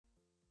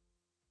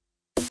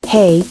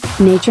Hey,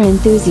 nature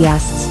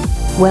enthusiasts!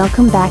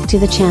 Welcome back to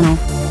the channel.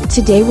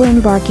 Today we're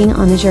embarking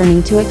on a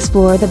journey to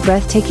explore the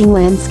breathtaking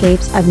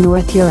landscapes of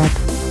North Europe.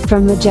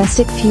 From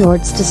majestic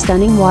fjords to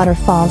stunning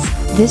waterfalls,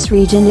 this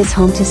region is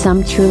home to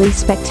some truly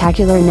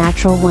spectacular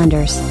natural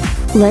wonders.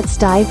 Let's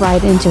dive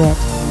right into it.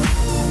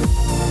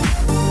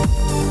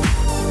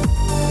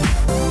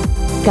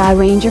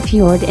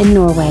 Geirangerfjord in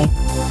Norway.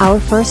 Our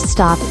first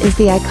stop is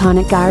the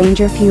iconic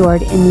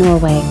Geirangerfjord in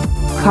Norway.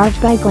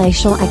 Carved by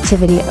glacial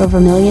activity over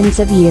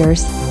millions of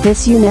years,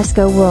 this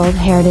UNESCO World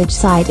Heritage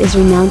Site is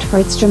renowned for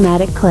its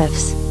dramatic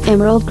cliffs,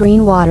 emerald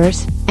green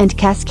waters, and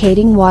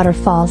cascading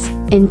waterfalls,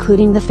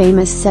 including the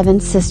famous Seven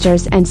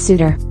Sisters and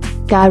Suter.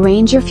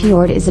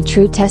 Geirangerfjord is a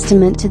true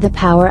testament to the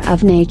power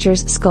of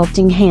nature's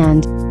sculpting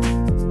hand.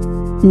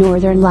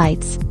 Northern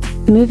Lights.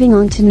 Moving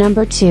on to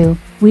number 2,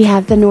 we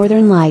have the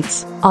Northern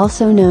Lights,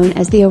 also known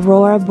as the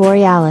Aurora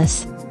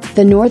Borealis.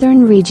 The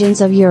northern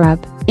regions of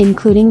Europe,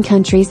 including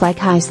countries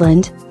like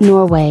Iceland,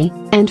 Norway,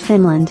 and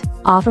Finland,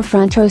 offer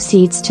front row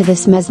seats to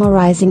this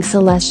mesmerizing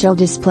celestial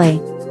display.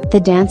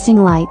 The dancing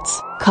lights,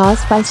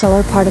 caused by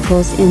solar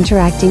particles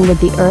interacting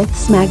with the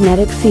Earth's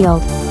magnetic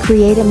field,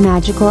 create a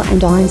magical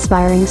and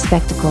awe-inspiring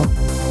spectacle.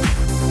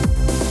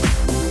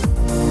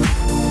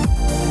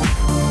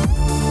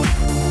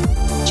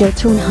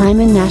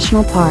 Jotunheimen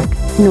National Park,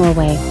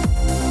 Norway.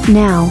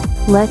 Now,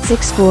 let's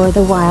explore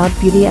the wild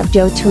beauty of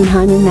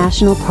Jotunheimen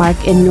National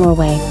Park in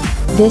Norway.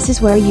 This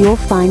is where you'll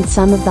find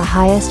some of the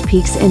highest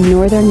peaks in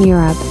Northern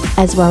Europe,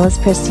 as well as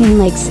pristine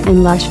lakes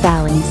and lush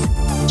valleys.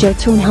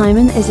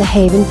 Jotunheimen is a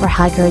haven for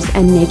hikers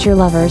and nature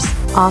lovers,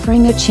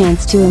 offering a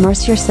chance to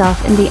immerse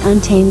yourself in the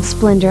untamed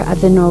splendor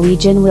of the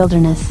Norwegian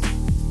wilderness.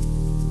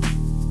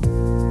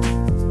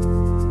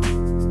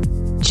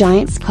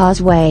 Giant's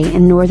Causeway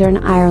in Northern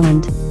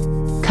Ireland.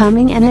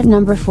 Coming in at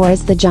number 4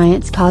 is the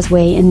Giant's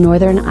Causeway in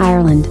Northern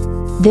Ireland.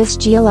 This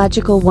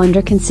geological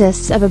wonder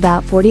consists of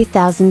about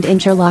 40,000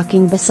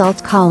 interlocking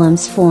basalt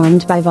columns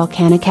formed by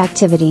volcanic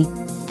activity.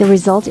 The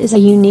result is a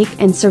unique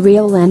and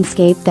surreal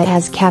landscape that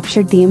has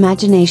captured the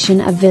imagination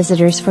of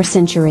visitors for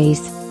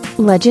centuries.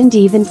 Legend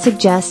even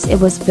suggests it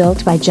was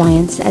built by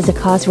giants as a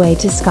causeway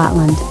to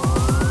Scotland.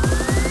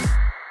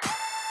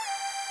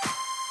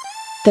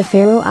 The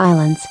Faroe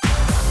Islands.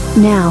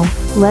 Now,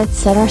 let's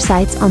set our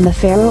sights on the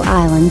Faroe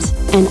Islands,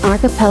 an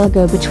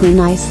archipelago between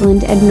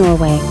Iceland and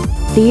Norway.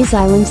 These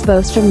islands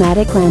boast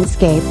dramatic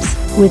landscapes,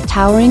 with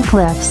towering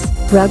cliffs,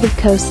 rugged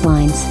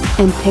coastlines,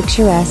 and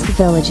picturesque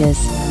villages.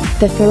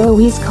 The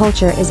Faroese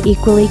culture is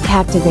equally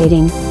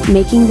captivating,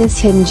 making this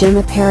hidden gem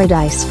a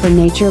paradise for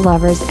nature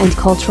lovers and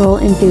cultural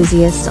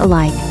enthusiasts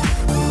alike.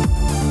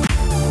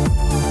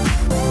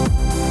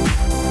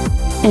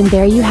 And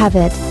there you have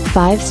it,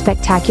 5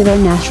 spectacular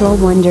natural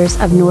wonders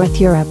of North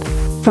Europe.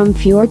 From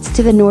fjords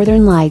to the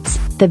Northern Lights,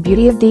 the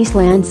beauty of these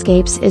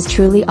landscapes is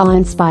truly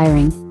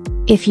awe-inspiring.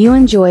 If you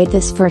enjoyed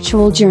this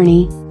virtual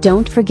journey,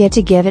 don't forget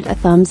to give it a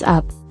thumbs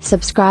up,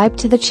 subscribe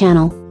to the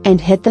channel,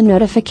 and hit the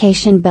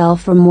notification bell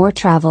for more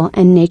travel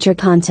and nature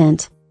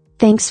content.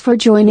 Thanks for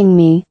joining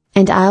me,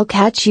 and I'll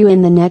catch you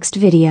in the next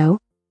video.